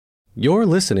You're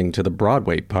listening to the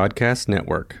Broadway Podcast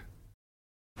Network.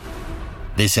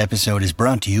 This episode is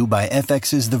brought to you by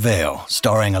FX's The Veil,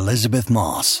 starring Elizabeth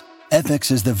Moss.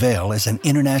 FX's The Veil is an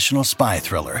international spy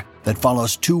thriller that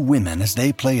follows two women as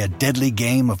they play a deadly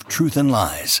game of truth and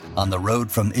lies on the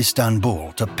road from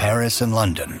Istanbul to Paris and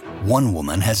London. One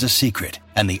woman has a secret,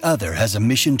 and the other has a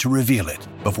mission to reveal it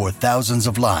before thousands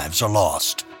of lives are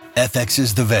lost.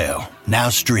 FX's The Veil, now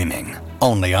streaming,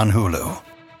 only on Hulu.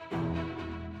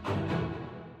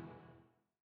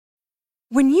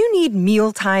 When you need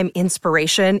mealtime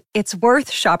inspiration, it's worth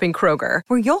shopping Kroger,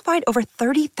 where you'll find over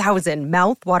 30,000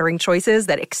 mouth-watering choices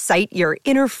that excite your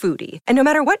inner foodie. And no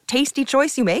matter what tasty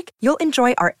choice you make, you'll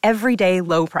enjoy our everyday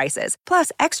low prices,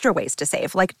 plus extra ways to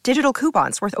save, like digital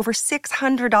coupons worth over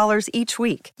 $600 each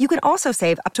week. You can also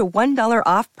save up to $1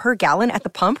 off per gallon at the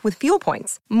pump with fuel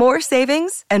points. More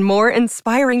savings and more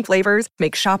inspiring flavors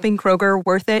make shopping Kroger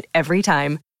worth it every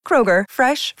time. Kroger,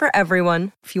 fresh for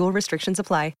everyone. Fuel restrictions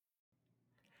apply.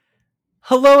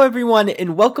 Hello, everyone,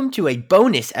 and welcome to a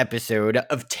bonus episode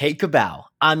of Take a Bow.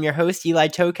 I'm your host, Eli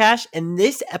Tokash, and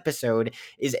this episode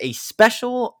is a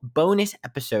special bonus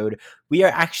episode. We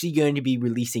are actually going to be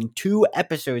releasing 2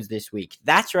 episodes this week.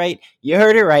 That's right, you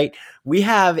heard it right. We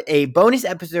have a bonus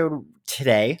episode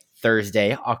today,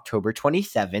 Thursday, October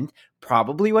 27th,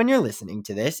 probably when you're listening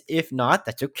to this. If not,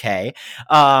 that's okay.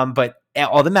 But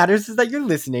all that matters is that you're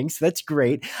listening, so that's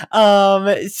great.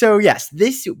 So yes,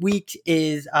 this week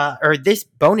is, or this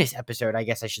bonus episode, I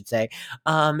guess I should say,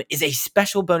 is a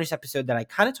special bonus episode that I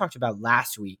kind of talked about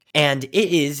last week. And it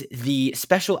is the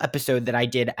special episode that I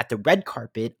did at the red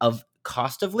carpet of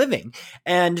Cost of Living.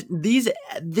 And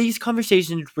these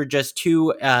conversations were just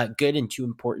too good and too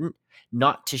important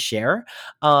not to share.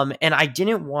 And I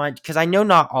didn't want, because I know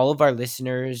not all of our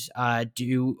listeners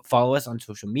do follow us on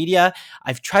social media.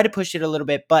 I've tried to push it a little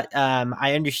bit, but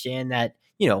I understand that,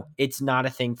 you know, it's not a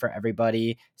thing for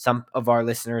everybody. Some of our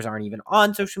listeners aren't even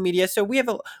on social media. So we have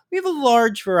a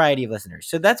large variety of listeners.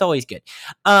 So that's always good.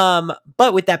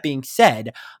 But with that being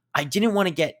said, I didn't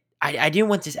want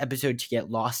this episode to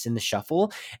get lost in the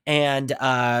shuffle, and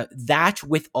that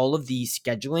with all of the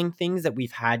scheduling things that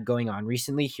we've had going on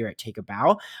recently here at Take a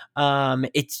Bow,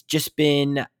 it's just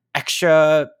been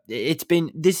extra.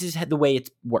 This is the way it's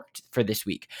worked for this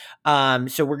week.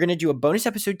 So we're going to do a bonus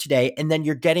episode today, and then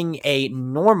you're getting a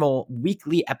normal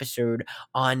weekly episode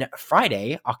on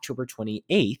Friday, October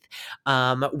 28th,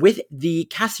 with the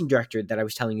casting director that I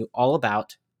was telling you all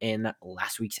about in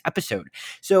last week's episode.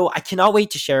 So I cannot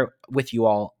wait to share with you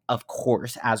all, of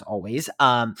course, as always.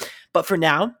 But for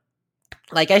now,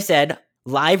 like I said,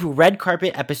 live red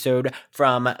carpet episode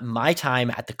from my time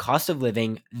at the Cost of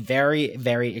Living. Very,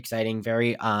 very exciting,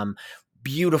 very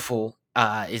beautiful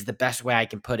is the best way I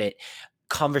can put it.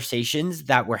 Conversations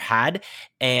that were had,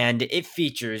 and it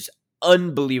features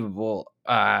unbelievable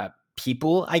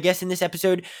people, I guess, in this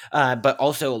episode, but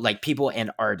also like people and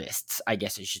artists, I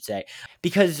guess I should say,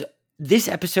 because this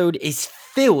episode is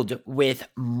filled with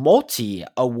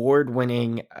multi-award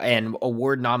winning and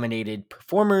award nominated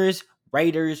performers,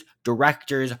 writers,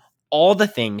 directors, all the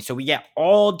things. So we get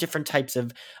all different types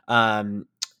of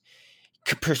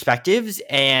perspectives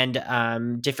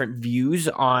and different views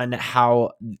on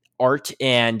how art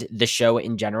and the show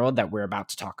in general that we're about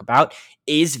to talk about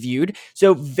is viewed.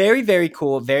 So very, very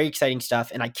cool, very exciting stuff.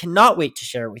 And I cannot wait to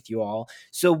share it with you all.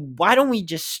 So why don't we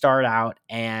just start out,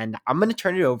 and I'm going to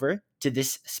turn it over to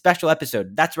this special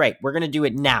episode. That's right. We're going to do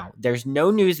it now. There's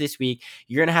no news this week.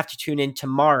 You're going to have to tune in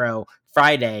tomorrow,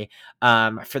 Friday,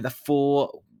 for the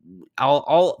full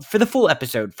for the full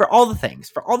episode, for all the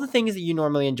things that you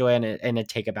normally enjoy in a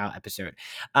Take a Bow episode.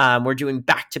 We're doing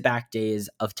back-to-back days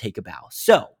of Take a Bow.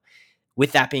 So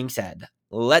with that being said,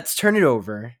 let's turn it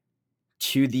over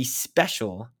to the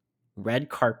special red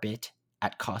carpet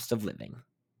at Cost of Living.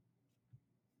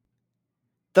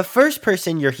 The first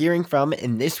person you're hearing from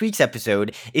in this week's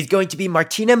episode is going to be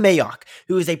Martina Mayock,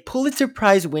 who is a Pulitzer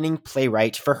Prize winning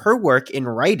playwright for her work in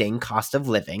writing Cost of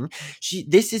Living.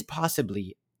 This is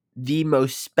possibly the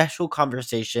most special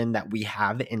conversation that we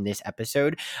have in this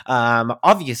episode,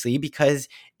 obviously, because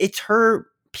it's her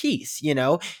piece. You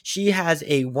know, she has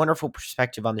a wonderful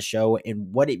perspective on the show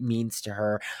and what it means to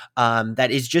her, that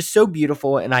is just so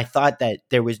beautiful. And I thought that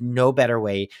there was no better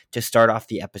way to start off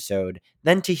the episode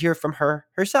than to hear from her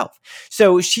herself.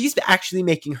 So she's actually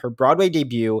making her Broadway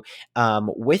debut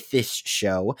with this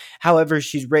show. However,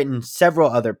 she's written several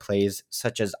other plays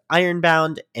such as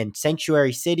Ironbound and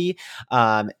Sanctuary City,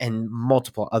 and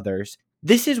multiple others.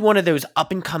 This is one of those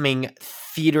up and coming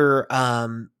theater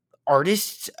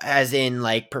artists, as in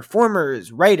like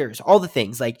performers, writers, all the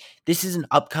things. Like, this is an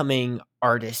upcoming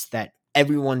artist that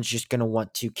everyone's just going to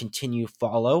want to continue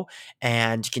follow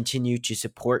and continue to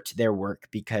support their work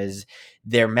because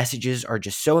their messages are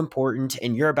just so important.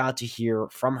 And you're about to hear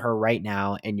from her right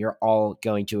now, and you're all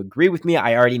going to agree with me.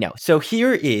 I already know. So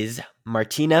here is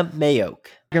Martina Mayock.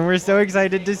 And we're so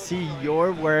excited to see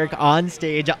your work on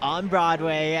stage on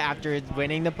Broadway after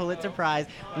winning the Pulitzer Prize.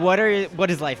 What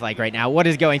is life like right now? What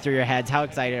is going through your heads? How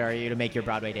excited are you to make your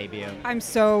Broadway debut? I'm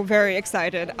so very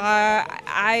excited.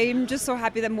 I'm just so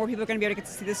happy that more people are going to be able to get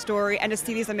to see this story and to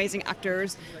see these amazing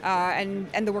actors and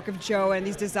the work of Joe and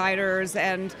these designers,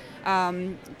 and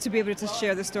to be able to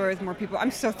share the story with more people.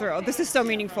 I'm so thrilled. This is so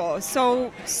meaningful,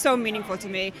 so meaningful to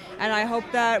me, and I hope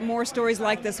that more stories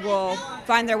like this will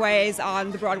find their ways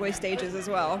on the Broadway stages as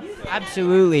well.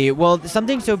 Absolutely. Well,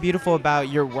 something so beautiful about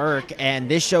your work and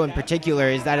this show in particular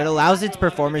is that it allows its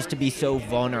performers to be so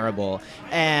vulnerable,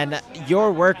 and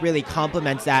your work really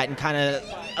complements that and kind of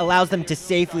allows them to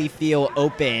safely feel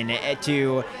open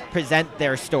to present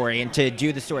their story and to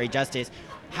do the story justice.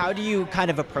 How do you kind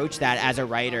of approach that as a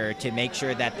writer to make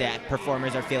sure that the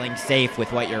performers are feeling safe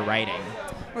with what you're writing?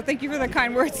 Well, thank you for the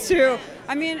kind words too.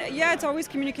 I mean, yeah, it's always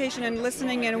communication and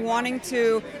listening and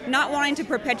not wanting to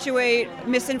perpetuate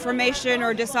misinformation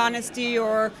or dishonesty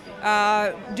or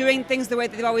doing things the way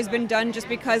that they've always been done just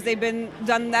because they've been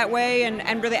done that way,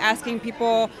 and really asking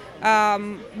people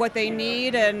what they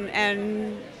need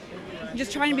and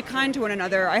just trying to be kind to one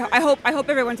another. I hope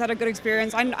everyone's had a good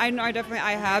experience. I know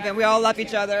I have, and we all love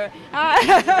each other.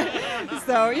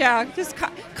 So yeah, just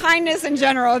kindness in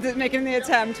general, just making the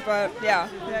attempt. But yeah.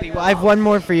 Well, I have one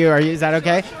more for you. Is that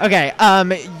okay? Okay.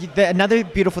 Another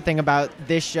beautiful thing about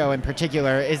this show in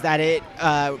particular is that it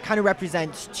kind of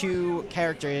represents two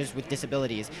characters with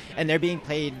disabilities, and they're being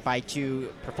played by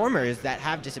two performers that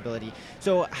have disability.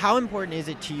 So how important is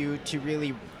it to you to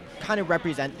really kind of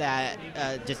represent that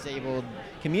disabled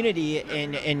community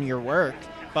in your work,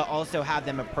 but also have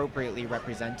them appropriately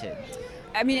represented?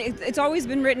 I mean, it's always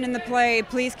been written in the play,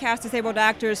 please cast disabled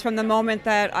actors, from the moment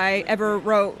that I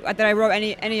wrote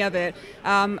any of it.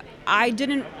 I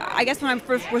guess when I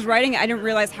first was writing it, I didn't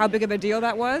realize how big of a deal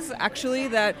that was, actually,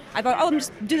 that I thought, I'm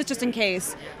just do this just in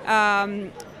case.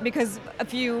 Because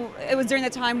it was during the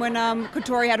time when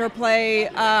Katori had her play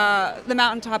The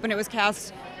Mountaintop, and it was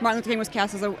cast, Martin Luther King was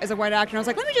cast as a white actor, and I was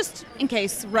like, let me just, in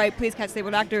case, write please cast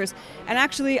disabled actors. And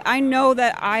actually, I know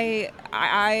that I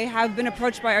have been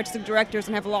approached by artistic directors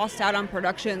and have lost out on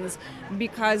productions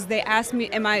because they ask me,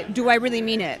 do I really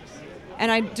mean it?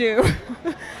 And I do.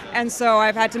 And so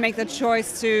I've had to make the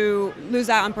choice to lose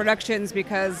out on productions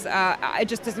because it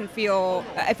just doesn't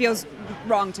it feels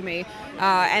wrong to me.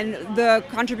 And the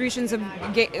contributions of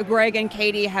Greg and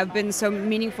Katie have been so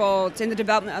meaningful in the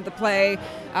development of the play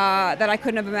that I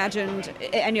couldn't have imagined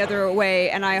any other way,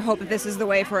 and I hope that this is the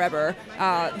way forever.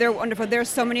 They're wonderful. There's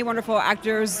so many wonderful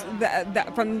actors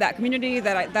that from that community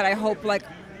that I hope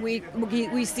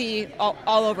we see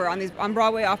all over on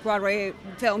Broadway, off Broadway,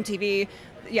 film, TV.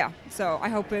 Yeah, so I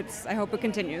hope it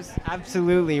continues.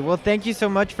 Absolutely. Well, thank you so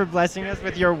much for blessing us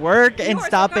with your work and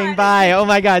stopping by. Oh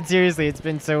my God, seriously, it's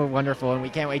been so wonderful, and we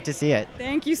can't wait to see it.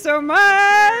 Thank you so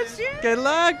much. Good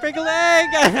luck, break a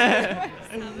leg.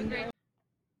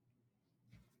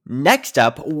 Next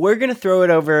up, we're going to throw it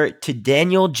over to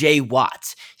Daniel J.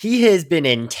 Watts. He has been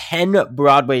in 10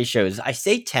 Broadway shows. I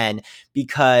say 10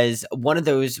 because one of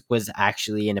those was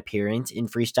actually an appearance in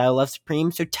Freestyle Love Supreme,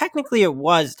 so technically it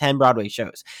was 10 Broadway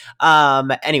shows.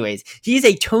 Anyways, he's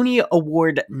a Tony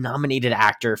Award nominated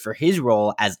actor for his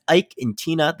role as Ike in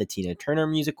Tina, the Tina Turner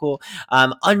musical.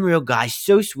 Unreal guy,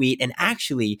 so sweet, and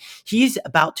actually, he's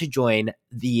about to join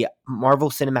the Marvel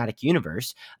Cinematic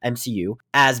Universe, MCU,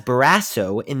 as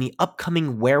Barrasso in the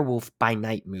upcoming Werewolf by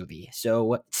Night movie.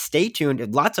 So stay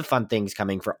tuned. Lots of fun things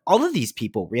coming for all of these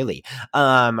people, really.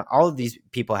 All of these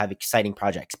people have exciting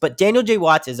projects. But Daniel J.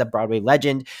 Watts is a Broadway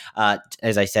legend.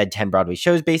 As I said, 10 Broadway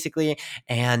shows, basically.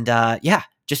 And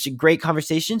just a great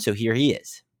conversation. So here he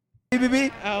is.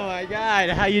 BB. Oh my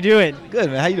God, how you doing?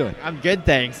 Good, man. How you doing? I'm good,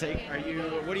 thanks.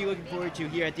 What are you looking forward to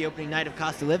here at the opening night of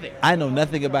Cost of Living? I know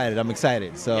nothing about it. I'm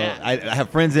excited. So Yeah. I have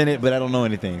friends in it, but I don't know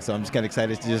anything. So I'm just kind of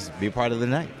excited to just be part of the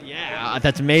night. Yeah,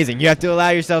 that's amazing. You have to allow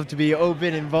yourself to be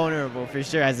open and vulnerable for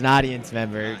sure as an audience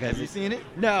member. Have you seen it?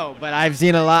 No, but I've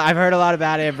seen a lot. I've heard a lot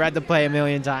about it. I've read the play a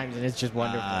million times, and it's just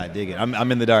wonderful. I dig it.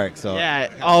 I'm in the dark. So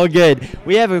Yeah, all good.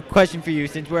 We have a question for you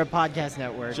since we're a podcast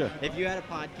network. Sure. If you had a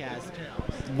podcast,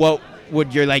 what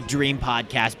would your dream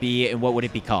podcast be, and what would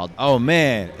it be called? Oh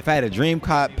man, if I had a dream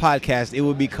podcast, it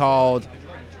would be called.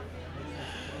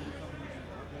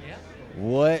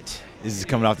 What? This is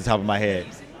coming off the top of my head.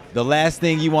 The last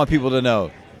thing you want people to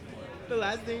know. The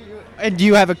last thing and do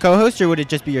you have a co-host or would it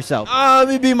just be yourself?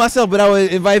 It'd be myself, but I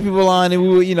would invite people on, and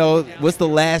we would, what's the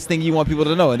last thing you want people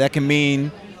to know? And that can mean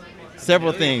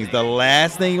several things. The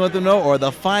last thing you want them to know, or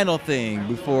the final thing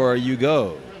before you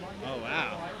go. Oh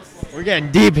wow, we're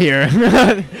getting deep here.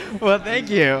 Well, thank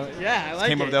you. Yeah, I like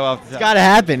Came it. up that off the top. It's gotta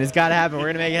happen. It's gotta happen. We're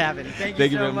gonna make it happen. Thank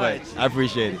you so very much. I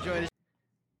appreciate it. Enjoy the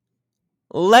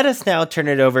Let us now turn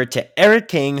it over to Eric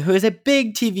King, who is a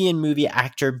big TV and movie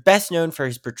actor, best known for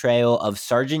his portrayal of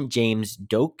Sergeant James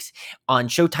Dokes on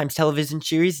Showtime's television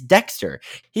series Dexter.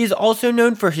 He is also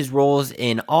known for his roles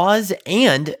in Oz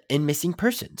and in Missing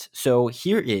Persons. So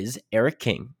here is Eric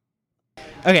King.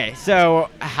 Okay, so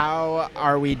how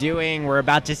are we doing? We're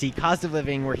about to see Cost of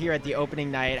Living. We're here at the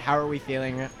opening night. How are we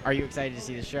feeling? Are you excited to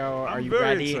see the show? Are you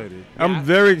ready? Excited. Yeah? I'm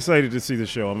very excited to see the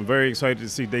show. I'm very excited to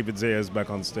see David Zayas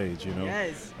back on stage.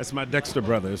 Yes. That's my Dexter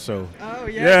brother. So Oh,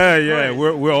 yes, yeah. of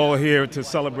course. We're all here to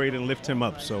celebrate and lift him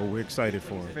up. So we're excited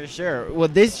for it. For sure. Well,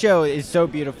 this show is so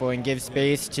beautiful and gives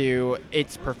space to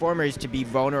its performers to be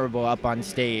vulnerable up on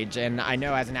stage. And I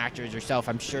know as an actor yourself,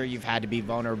 I'm sure you've had to be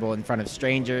vulnerable in front of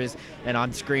strangers and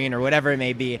on screen or whatever it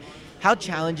may be. How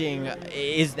challenging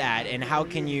is that, and how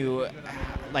can you,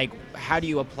 how do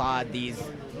you applaud these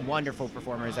wonderful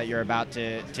performers that you're about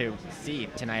to see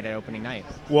tonight at opening night?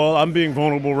 Well, I'm being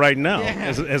vulnerable right now.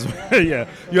 Yeah. Yeah,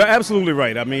 you're absolutely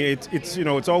right. I mean,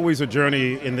 it's always a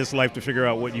journey in this life to figure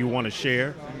out what you want to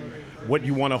share, what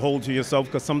you want to hold to yourself,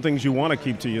 because some things you want to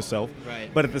keep to yourself. Right.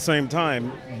 But at the same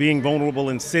time, being vulnerable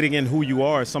and sitting in who you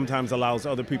are sometimes allows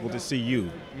other people to see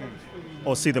you,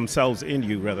 or see themselves in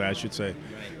you, rather, I should say.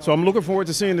 So I'm looking forward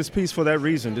to seeing this piece for that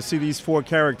reason, to see these four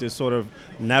characters sort of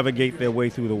navigate their way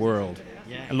through the world.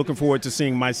 Yeah. And looking forward to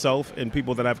seeing myself and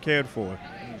people that I've cared for.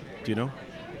 Do you know?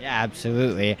 Yeah,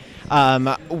 absolutely.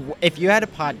 If you had a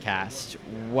podcast,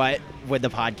 what would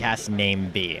the podcast name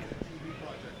be?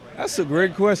 That's a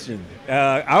great question.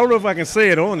 I don't know if I can say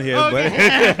it on here, but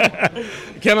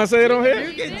can I say it on here?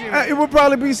 You can do it. It would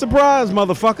probably be Surprise,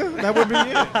 motherfucker. That would be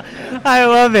it. I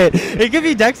love it. It could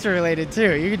be Dexter related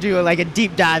too. You could do like a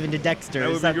deep dive into Dexter. That or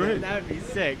would be something. great. That would be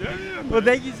sick. Yeah, Well,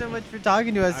 thank you so much for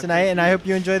talking to us tonight, and I hope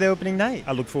you enjoy the opening night.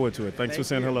 I look forward to it. Thanks for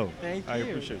saying hello. Thank I you.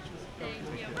 appreciate you.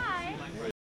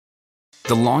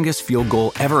 The longest field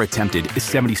goal ever attempted is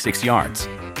 76 yards.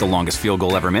 The longest field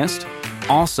goal ever missed?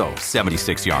 Also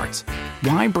 76 yards.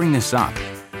 Why bring this up?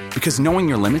 Because knowing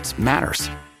your limits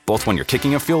matters, both when you're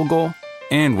kicking a field goal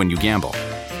and when you gamble.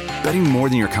 Betting more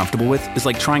than you're comfortable with is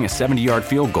like trying a 70-yard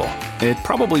field goal. It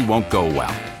probably won't go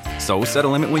well. So set a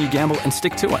limit when you gamble and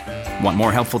stick to it. Want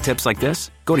more helpful tips like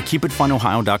this? Go to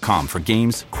keepitfunohio.com for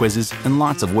games, quizzes, and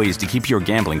lots of ways to keep your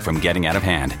gambling from getting out of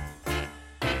hand.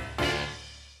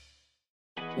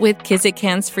 With Kizik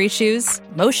Hands Free Shoes,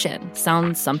 motion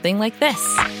sounds something like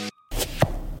this.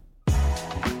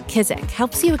 Kizik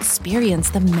helps you experience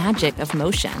the magic of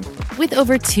motion. With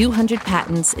over 200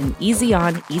 patents and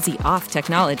easy-on, easy-off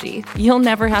technology, you'll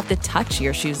never have to touch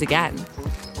your shoes again.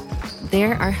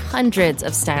 There are hundreds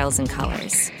of styles and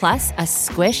colors, plus a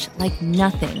squish like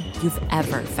nothing you've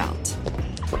ever felt.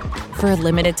 For a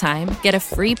limited time, get a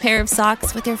free pair of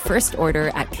socks with your first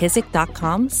order at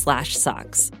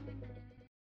kizik.com/socks.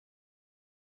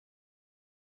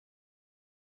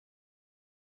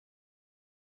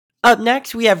 Up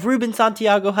next, we have Ruben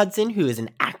Santiago Hudson, who is an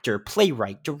actor,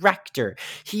 playwright, director.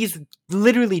 He's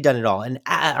literally done it all. An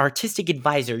artistic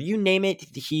advisor, you name it,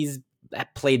 he's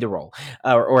played the role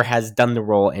or has done the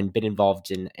role and been involved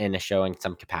in a show in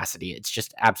some capacity. It's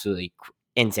just absolutely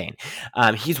insane.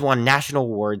 He's won national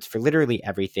awards for literally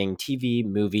everything, TV,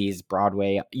 movies,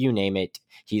 Broadway, you name it.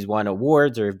 He's won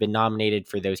awards or have been nominated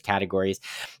for those categories.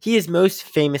 He is most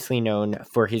famously known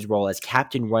for his role as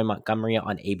Captain Roy Montgomery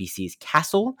on ABC's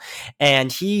Castle,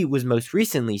 and he was most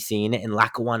recently seen in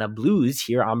Lackawanna Blues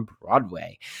here on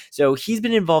Broadway. So he's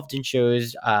been involved in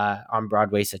shows on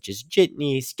Broadway such as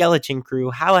Jitney, Skeleton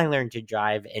Crew, How I Learned to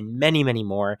Drive, and many, many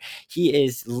more. He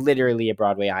is literally a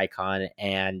Broadway icon,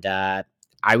 and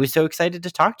I was so excited to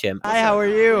talk to him. Hi, how are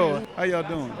you? How y'all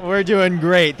doing? We're doing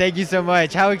great. Thank you so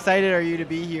much. How excited are you to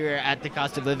be here at the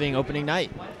Cost of Living opening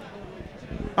night?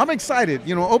 I'm excited.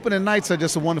 Opening nights are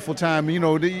just a wonderful time. In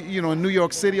New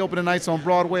York City, opening nights on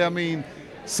Broadway, I mean,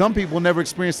 some people never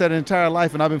experience that in their entire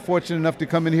life, and I've been fortunate enough to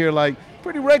come in here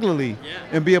pretty regularly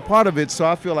and be a part of it. So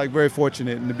I feel very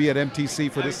fortunate and to be at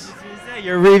MTC for this.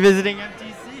 You're revisiting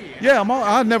MTC. Yeah,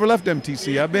 I've never left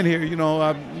MTC. I've been here,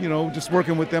 just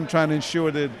working with them, trying to ensure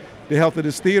that the health of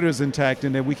this theater is intact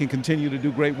and that we can continue to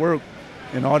do great work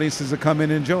and audiences to come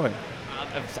in and enjoy.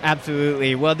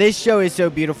 Absolutely. Well, this show is so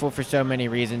beautiful for so many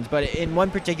reasons, but in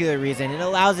one particular reason, it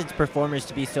allows its performers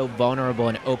to be so vulnerable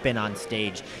and open on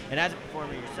stage. And as a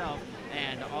performer yourself,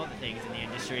 and all the things in the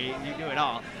industry. You do it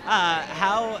all.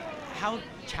 How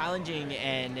challenging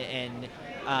and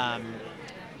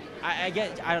I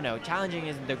don't know, challenging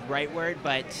isn't the right word,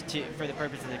 but for the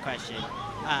purpose of the question,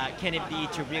 can it be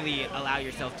to really allow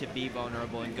yourself to be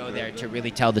vulnerable and go there to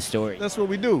really tell the story? That's what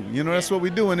we do. That's what we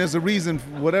do. And there's a reason,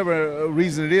 whatever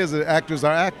reason it is, that actors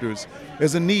are actors.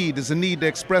 There's a need. There's a need to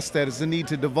express that. There's a need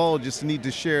to divulge. It's a need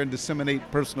to share and disseminate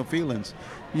personal feelings.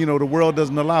 The world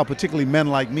doesn't allow, particularly men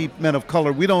like me, men of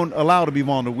color, we don't allow to be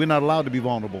vulnerable. We're not allowed to be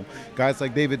vulnerable. Guys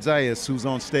like David Zayas, who's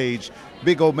on stage,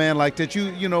 big old man like that,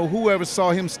 whoever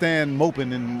saw him stand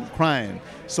moping and crying.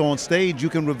 So on stage, you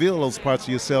can reveal those parts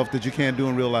of yourself that you can't do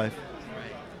in real life.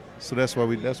 So that's what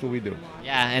we do.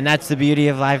 Yeah, and that's the beauty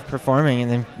of live performing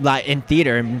and in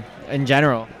theater in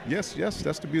general. Yes,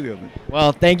 that's the beauty of it.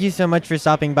 Well, thank you so much for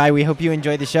stopping by. We hope you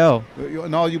enjoyed the show.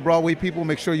 And all you Broadway people,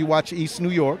 make sure you watch East New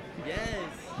York. Yes.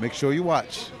 Make sure you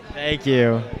watch. Thank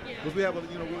you. Because we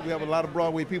have a lot of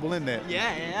Broadway people in there.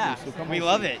 Yeah. So we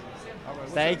love it. Right,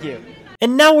 thank you.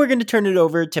 And now we're going to turn it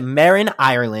over to Marin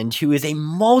Ireland, who is a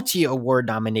multi-award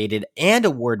nominated and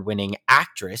award-winning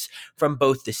actress from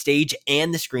both the stage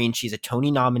and the screen. She's a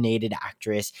Tony-nominated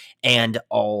actress and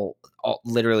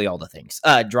literally all the things.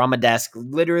 Drama Desk,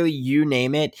 literally you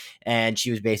name it, and she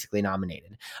was basically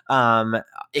nominated.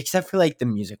 Except for like the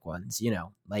music ones,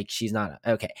 she's not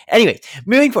okay. Anyway,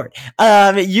 moving forward.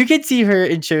 You can see her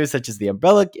in shows such as The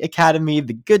Umbrella Academy,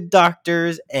 The Good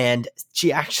Doctors, and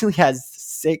she actually has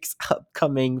 6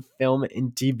 upcoming film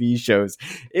and TV shows.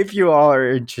 If you all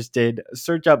are interested,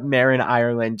 search up Marin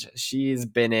Ireland. She's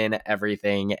been in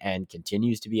everything and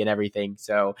continues to be in everything.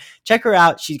 So check her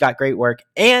out. She's got great work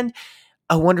and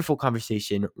a wonderful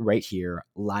conversation right here,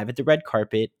 live at the red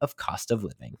carpet of Cost of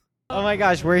Living. Oh my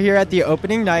gosh, we're here at the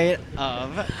opening night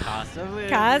of Cost of Living.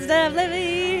 Cost of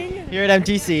Living. Here at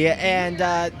MTC, and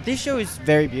this show is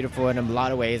very beautiful in a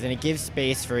lot of ways, and it gives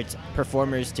space for its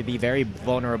performers to be very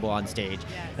vulnerable on stage.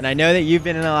 And I know that you've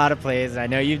been in a lot of plays, and I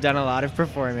know you've done a lot of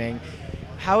performing.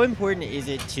 How important is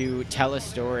it to tell a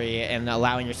story and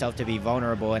allowing yourself to be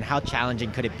vulnerable, and how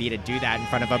challenging could it be to do that in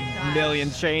front of a million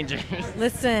strangers?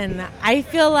 Listen, I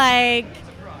feel like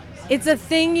it's a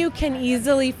thing you can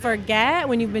easily forget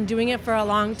when you've been doing it for a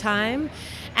long time.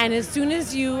 And as soon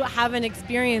as you have an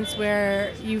experience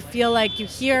where you feel like you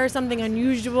hear something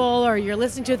unusual or you're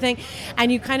listening to a thing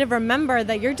and you kind of remember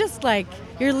that you're just like,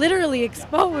 you're literally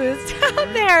exposed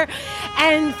out there.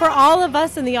 And for all of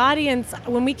us in the audience,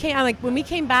 when we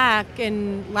came back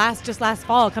in last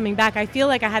fall, coming back, I feel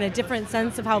like I had a different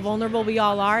sense of how vulnerable we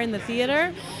all are in the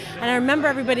theater. And I remember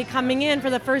everybody coming in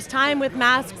for the first time with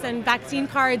masks and vaccine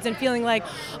cards and feeling like,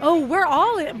 oh, we're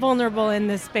all vulnerable in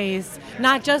this space,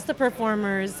 not just the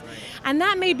performers. And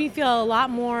that made me feel a lot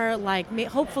more like,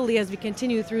 hopefully as we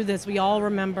continue through this, we all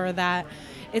remember that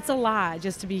it's a lot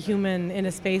just to be human in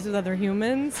a space with other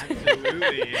humans.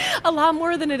 Absolutely. A lot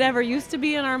more than it ever used to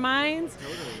be in our minds.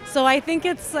 Totally. So I think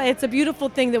it's a beautiful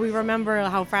thing that we remember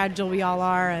how fragile we all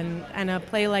are, and a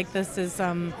play like this is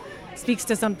speaks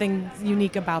to something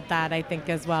unique about that, I think,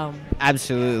 as well.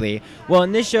 Absolutely. Well,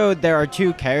 in this show, there are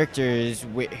 2 characters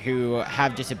who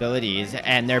have disabilities,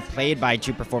 and they're played by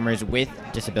 2 performers with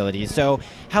disabilities. So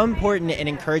how important and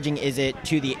encouraging is it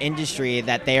to the industry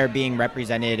that they are being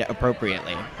represented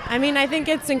appropriately? I mean, I think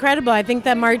it's incredible. I think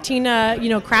that Martina,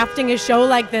 crafting a show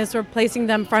like this, or placing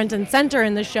them front and center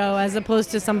in the show as opposed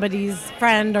to somebody's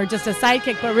friend or just a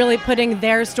sidekick, but really putting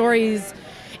their stories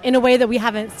in a way that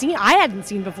I hadn't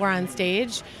seen before on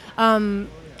stage. And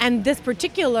this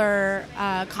particular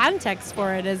context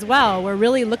for it as well, we're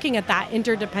really looking at that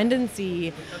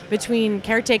interdependency between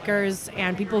caretakers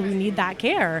and people who need that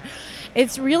care.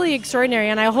 It's really extraordinary,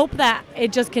 and I hope that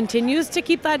it just continues to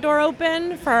keep that door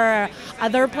open for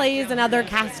other plays and other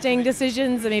casting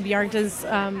decisions that maybe aren't as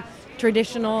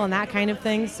traditional and that kind of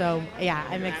thing. So, yeah,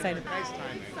 I'm excited.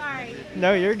 Sorry.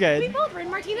 No, you're good. We both were in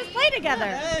Martina's play together.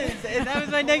 Yes, and that was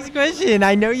my next question.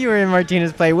 I know you were in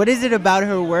Martina's play. What is it about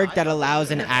her work that allows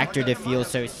an actor to feel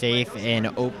so safe and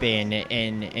open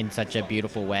in such a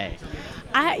beautiful way?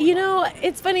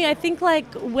 It's funny. I think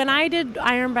like when I did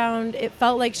Ironbound, it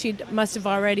felt like she must have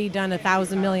already done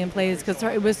 1,000 million plays because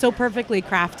it was so perfectly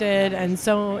crafted and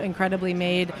so incredibly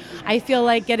made. I feel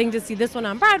like getting to see this one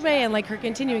on Broadway and like her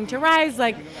continuing to rise,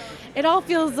 like it all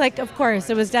feels like, of course,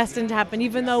 it was destined to happen,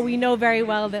 even though we know very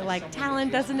well that like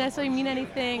talent doesn't necessarily mean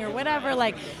anything or whatever.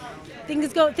 Like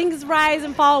things rise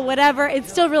and fall, whatever. It's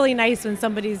still really nice when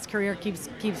somebody's career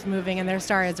keeps moving and their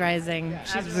star is rising.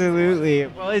 Absolutely.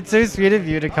 Well, it's so sweet of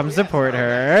you to come support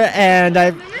her, and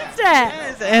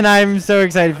I'm so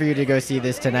excited for you to go see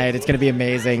this tonight. It's going to be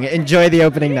amazing. Enjoy the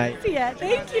opening night. Yeah,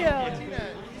 thank you.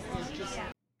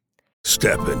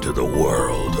 Step into the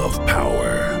world of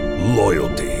power,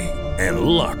 loyalty, and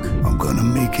luck. I'm gonna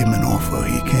make him an offer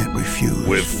he can't refuse.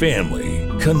 With family,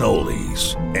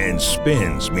 cannolis, and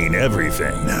spins mean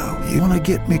everything. Now, you wanna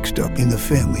get mixed up in the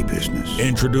family business.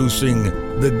 Introducing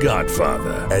The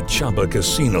Godfather at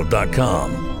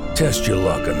ChumbaCasino.com. Test your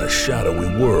luck in the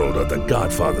shadowy world of The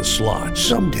Godfather slot.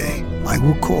 Someday, I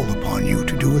will call upon you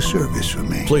to do a service for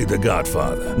me. Play The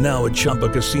Godfather, now at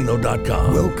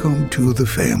ChumbaCasino.com. Welcome to the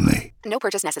family. No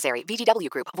purchase necessary. VGW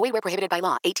Group. Void where prohibited by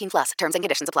law. 18+. Terms and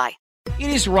conditions apply.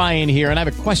 It is Ryan here, and I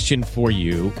have a question for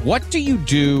you. What do you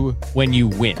do when you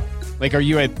win? Like, are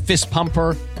you a fist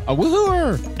pumper, a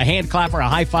woohooer, a hand clapper, a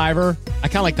high fiver? I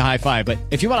kind of like the high five, but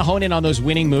if you want to hone in on those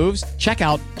winning moves, check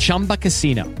out Chumba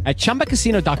Casino. At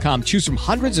ChumbaCasino.com, choose from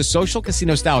hundreds of social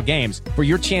casino-style games for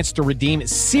your chance to redeem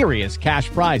serious cash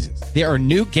prizes. There are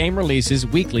new game releases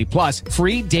weekly, plus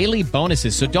free daily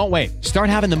bonuses. So don't wait. Start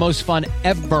having the most fun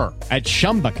ever at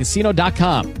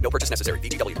ChumbaCasino.com. No purchase necessary.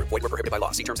 VGW Group. Void where prohibited by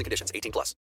law. See terms and conditions.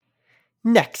 18+.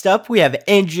 Next up, we have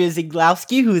Andrea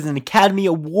Ziglowski, who is an Academy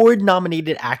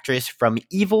Award-nominated actress from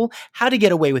Evil, How to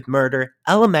Get Away with Murder,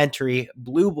 Elementary,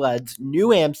 Blue Bloods,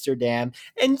 New Amsterdam,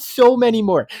 and so many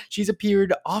more. She's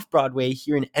appeared off-Broadway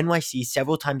here in NYC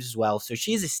several times as well, so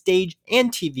she is a stage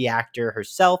and TV actor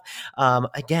herself.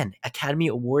 Again, Academy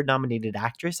Award-nominated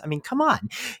actress. I mean, come on.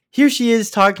 Here she is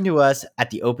talking to us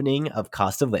at the opening of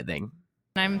Cost of Living.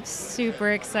 I'm super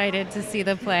excited to see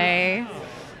the play.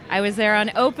 I was there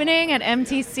on opening at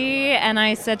MTC, and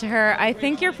I said to her, I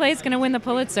think your play's going to win the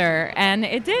Pulitzer, and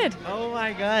it did. Oh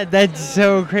my God, that's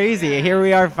so crazy. Here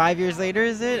we are 5 years later,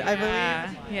 is it, I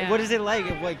believe? Yeah. What is it like?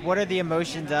 What are the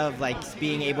emotions of,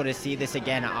 being able to see this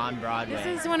again on Broadway?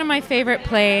 This is one of my favorite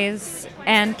plays,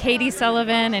 and Katie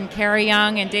Sullivan and Carrie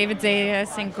Young and David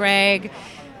Zayas and Greg,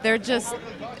 they're just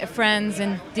friends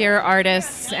and dear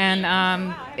artists,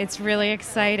 and it's really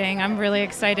exciting. I'm really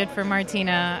excited for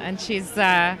Martina, and she's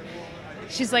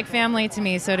like family to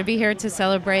me. So to be here to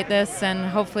celebrate this, and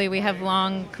hopefully we have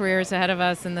long careers ahead of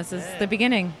us, and this is the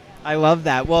beginning. I love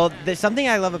that. Well, something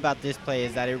I love about this play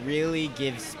is that it really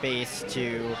gives space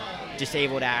to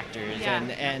disabled actors,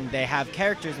 and they have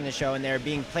characters in the show, and they're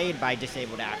being played by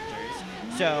disabled actors.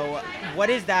 So what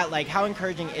is that like? How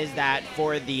encouraging is that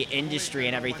for the industry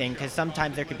and everything? Because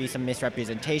sometimes there could be some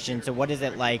misrepresentation. So what is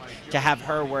it like to have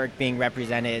her work being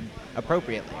represented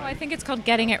appropriately? Oh, I think it's called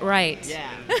getting it right.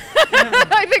 Yeah.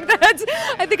 I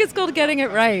think it's called getting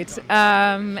it right.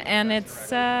 And it's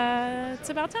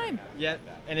about time. Yep.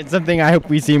 And it's something I hope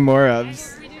we see more of.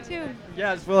 We do too.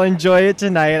 Yes, we'll enjoy it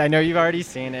tonight. I know you've already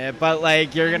seen it, but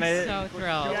you're I'm gonna. so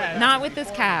thrilled. Not with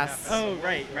this cast. Oh,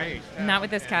 right. Not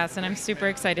with this cast, and I'm super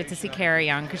excited to see Carrie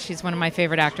Young because she's one of my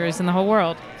favorite actors in the whole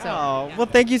world. So. Oh, well,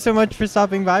 thank you so much for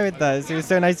stopping by with us. It was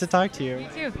so nice to talk to you.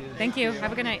 You too. Thank you.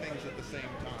 Have a good night.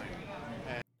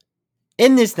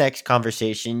 In this next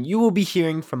conversation, you will be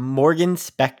hearing from Morgan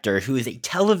Spector, who is a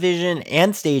television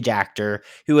and stage actor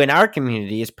who in our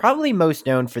community is probably most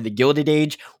known for The Gilded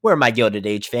Age. Where are my Gilded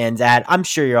Age fans at? I'm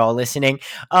sure you're all listening.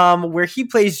 Where he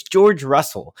plays George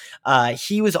Russell.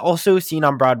 He was also seen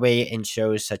on Broadway in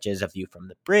shows such as A View from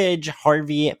the Bridge,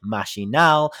 Harvey,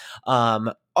 Machinal,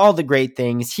 all the great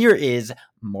things. Here is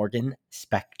Morgan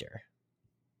Spector.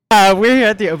 We're here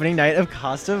at the opening night of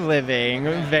Cost of Living.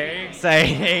 Very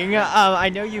exciting. I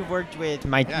know you've worked with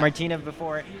Martina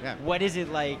before. Yeah. What is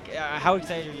it like? How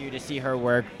excited are you to see her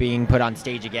work being put on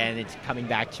stage again? It's coming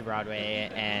back to Broadway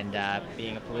and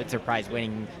being a Pulitzer Prize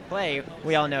winning play.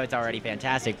 We all know it's already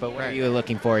fantastic, but what are you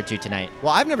looking forward to tonight?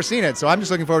 Well, I've never seen it, so I'm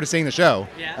just looking forward to seeing the show.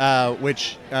 Yeah.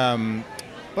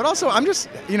 But also, I'm just,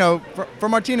 for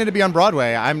Martina to be on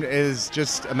Broadway, is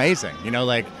just amazing.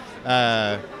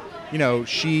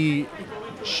 She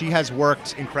has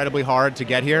worked incredibly hard to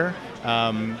get here,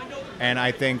 and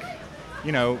I think,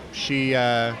 she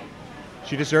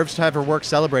deserves to have her work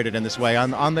celebrated in this way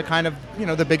on the kind of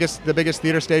the biggest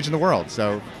theater stage in the world.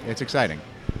 So it's exciting.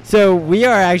 So we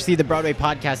are actually the Broadway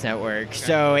Podcast Network. Okay.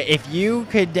 So if you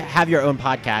could have your own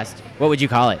podcast, what would you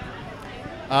call it?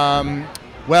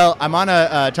 Well, I'm on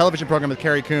a television program with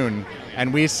Carrie Coon,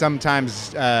 and we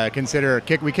sometimes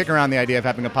we kick around the idea of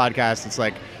having a podcast. It's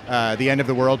like The End of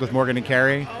the World with Morgan and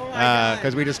Carrie,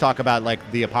 because we just talk about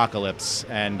the apocalypse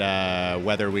and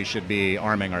whether we should be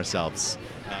arming ourselves.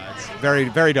 It's very,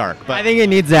 very dark. But I think it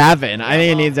needs to happen.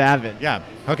 Yeah,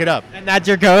 hook it up. And that's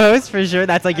your co-host for sure?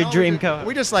 That's your dream co-host?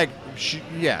 We just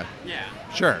yeah. Yeah.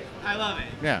 Sure. I love it.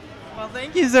 Yeah. Well,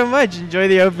 thank you so much. Enjoy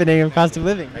the opening of Cost of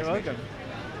Living. You're welcome.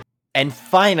 And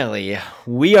finally,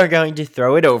 we are going to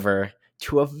throw it over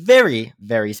to a very,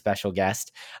 very special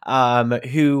guest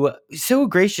who so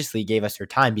graciously gave us her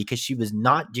time because she was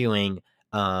not doing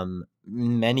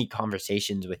many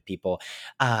conversations with people.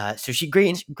 So she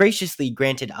graciously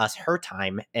granted us her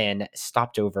time and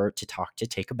stopped over to talk to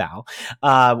Take a Bow.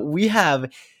 We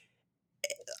have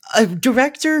a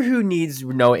director who needs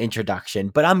no introduction,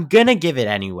 but I'm gonna give it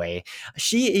anyway.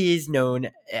 She is known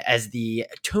as the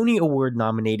Tony Award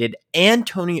nominated and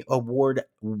Tony Award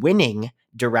winning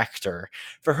director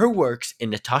for her works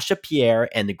in Natasha Pierre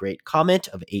and the Great Comet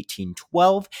of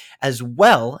 1812, as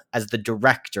well as the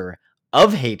director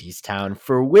of Hadestown,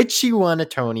 for which she won a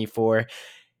Tony for.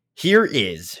 Here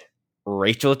is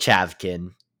Rachel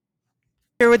Chavkin.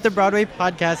 Here with the Broadway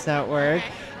Podcast Network.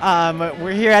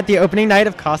 We're here at the opening night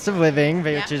of Cost of Living,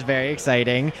 which is very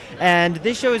exciting. And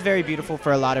this show is very beautiful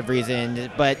for a lot of reasons,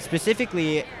 but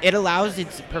specifically, it allows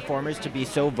its performers to be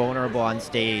so vulnerable on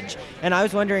stage. And I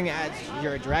was wondering, as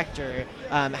you're a director,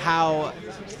 how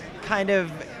kind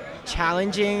of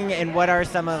challenging and what are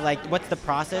some of what's the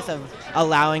process of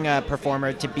allowing a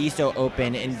performer to be so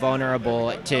open and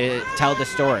vulnerable to tell the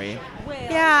story?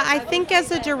 Yeah, I think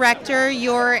as a director,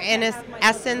 you're in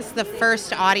essence the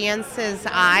first audience's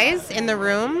eyes in the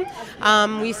room.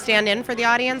 We stand in for the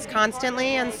audience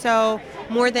constantly, and so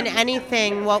more than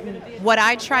anything, what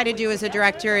I try to do as a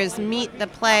director is meet the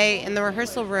play in the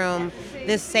rehearsal room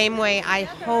the same way I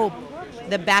hope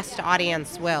the best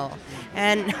audience will.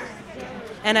 And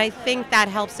I think that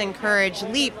helps encourage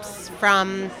leaps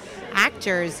from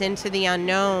actors into the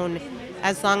unknown,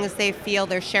 as long as they feel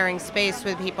they're sharing space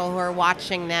with people who are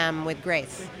watching them with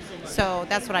grace. So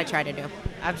that's what I try to do.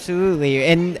 Absolutely.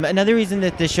 And another reason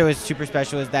that this show is super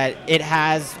special is that it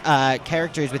has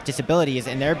characters with disabilities,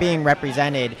 and they're being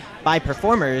represented by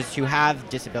performers who have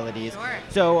disabilities. Sure.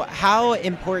 So how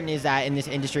important is that in this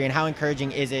industry, and how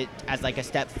encouraging is it as a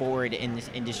step forward in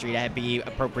this industry to be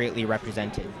appropriately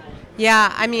represented?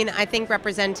 Yeah, I mean, I think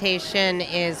representation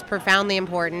is profoundly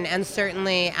important, and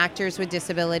certainly actors with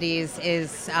disabilities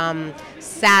is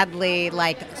sadly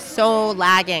so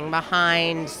lagging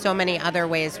behind so many other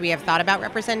ways we have thought about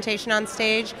representation on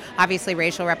stage. Obviously,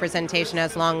 racial representation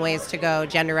has long ways to go,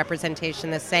 gender representation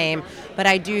the same, but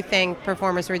I do think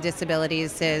performers with disabilities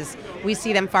we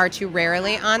see them far too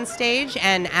rarely on stage,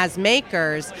 and as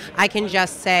makers, I can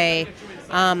just say,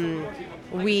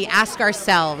 we ask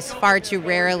ourselves far too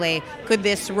rarely, could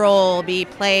this role be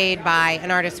played by an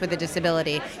artist with a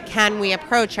disability? Can we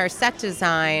approach our set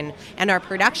design and our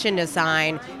production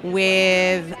design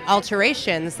with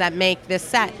alterations that make the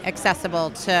set accessible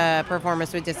to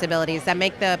performers with disabilities, that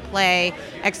make the play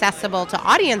accessible to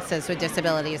audiences with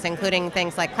disabilities, including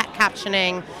things like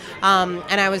captioning?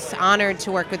 And I was honored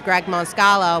to work with Greg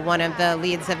Mosgala, one of the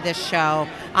leads of this show,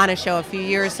 on a show a few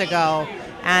years ago.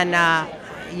 And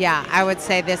yeah, I would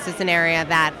say this is an area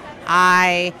that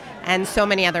I and so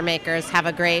many other makers have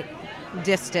a great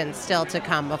distance still to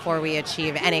come before we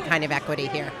achieve any kind of equity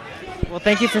here. Well,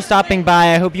 thank you for stopping by.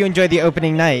 I hope you enjoyed the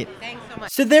opening night. Thanks so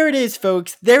much. So there it is,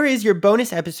 folks. There is your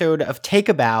bonus episode of Take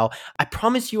a Bow. I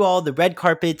promise you all the red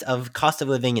carpet of Cost of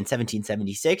Living in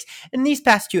 1776, and these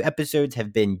past two episodes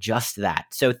have been just that.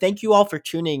 So thank you all for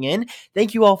tuning in.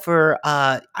 Thank you all for,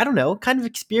 kind of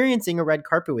experiencing a red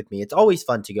carpet with me. It's always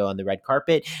fun to go on the red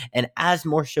carpet, and as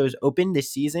more shows open this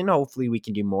season, hopefully we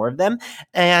can do more of them.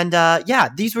 And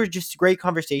these were just great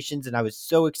conversations, and I was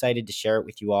so excited to share it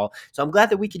with you all. So I'm glad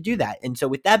that we could do that. And so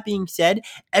with that being said,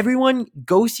 everyone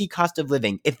go see Cost of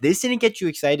Living. If this didn't get you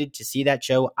excited to see that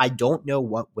show, I don't know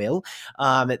what will.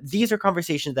 These are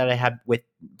conversations that I had with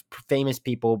famous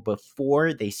people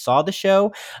before they saw the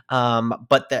show,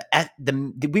 but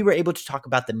we were able to talk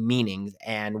about the meanings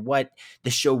and what the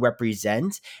show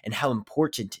represents and how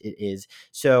important it is.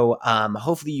 So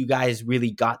hopefully you guys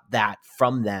really got that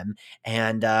from them,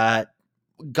 and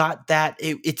got that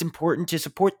it's important to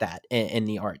support that in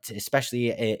the arts,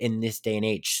 especially in this day and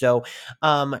age. So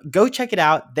go check it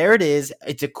out. There it is.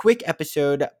 It's a quick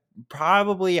episode,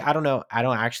 probably, I don't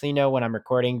actually know when I'm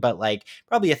recording, but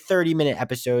probably a 30-minute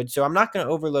episode. So I'm not going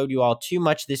to overload you all too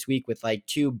much this week with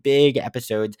two big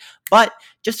episodes, but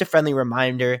just a friendly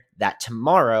reminder that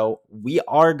tomorrow we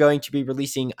are going to be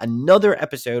releasing another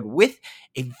episode with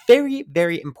a very,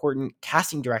 very important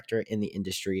casting director in the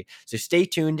industry. So stay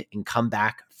tuned and come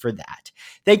back for that.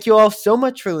 Thank you all so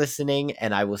much for listening,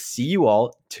 and I will see you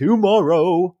all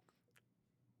tomorrow.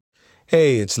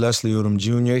 Hey, it's Leslie Odom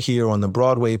Jr. here on the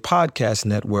Broadway Podcast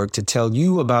Network to tell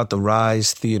you about the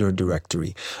Rise Theater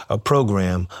Directory, a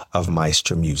program of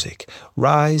Maestro Music.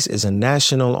 Rise is a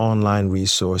national online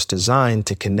resource designed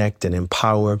to connect and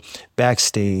empower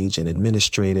backstage and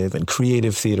administrative and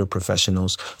creative theater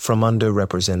professionals from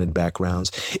underrepresented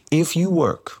backgrounds. If you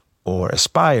work or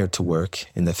aspire to work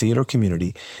in the theater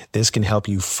community, this can help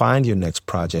you find your next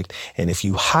project. And if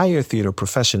you hire theater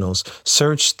professionals,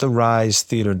 search the Rise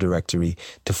Theater Directory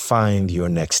to find your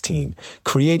next team.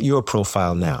 Create your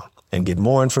profile now and get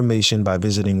more information by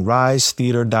visiting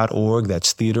risetheater.org.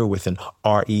 That's theater with an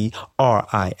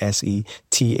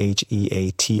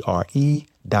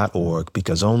RERISETHEATRE.org,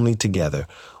 because only together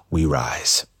we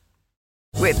rise.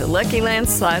 With the Lucky Land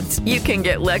Slots, you can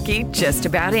get lucky just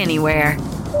about anywhere.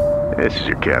 This is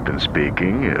your captain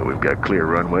speaking. We've got clear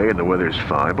runway and the weather's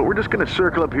fine, but we're just going to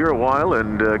circle up here a while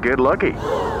and get lucky.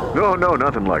 No,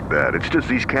 nothing like that. It's just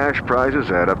these cash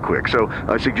prizes add up quick. So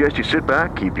I suggest you sit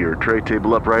back, keep your tray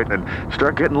table upright, and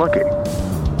start getting lucky.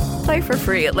 Play for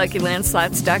free at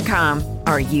LuckyLandSlots.com.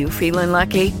 Are you feeling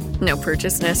lucky? No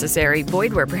purchase necessary.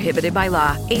 Void where prohibited by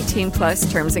law.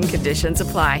 18+ terms and conditions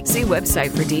apply. See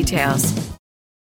website for details.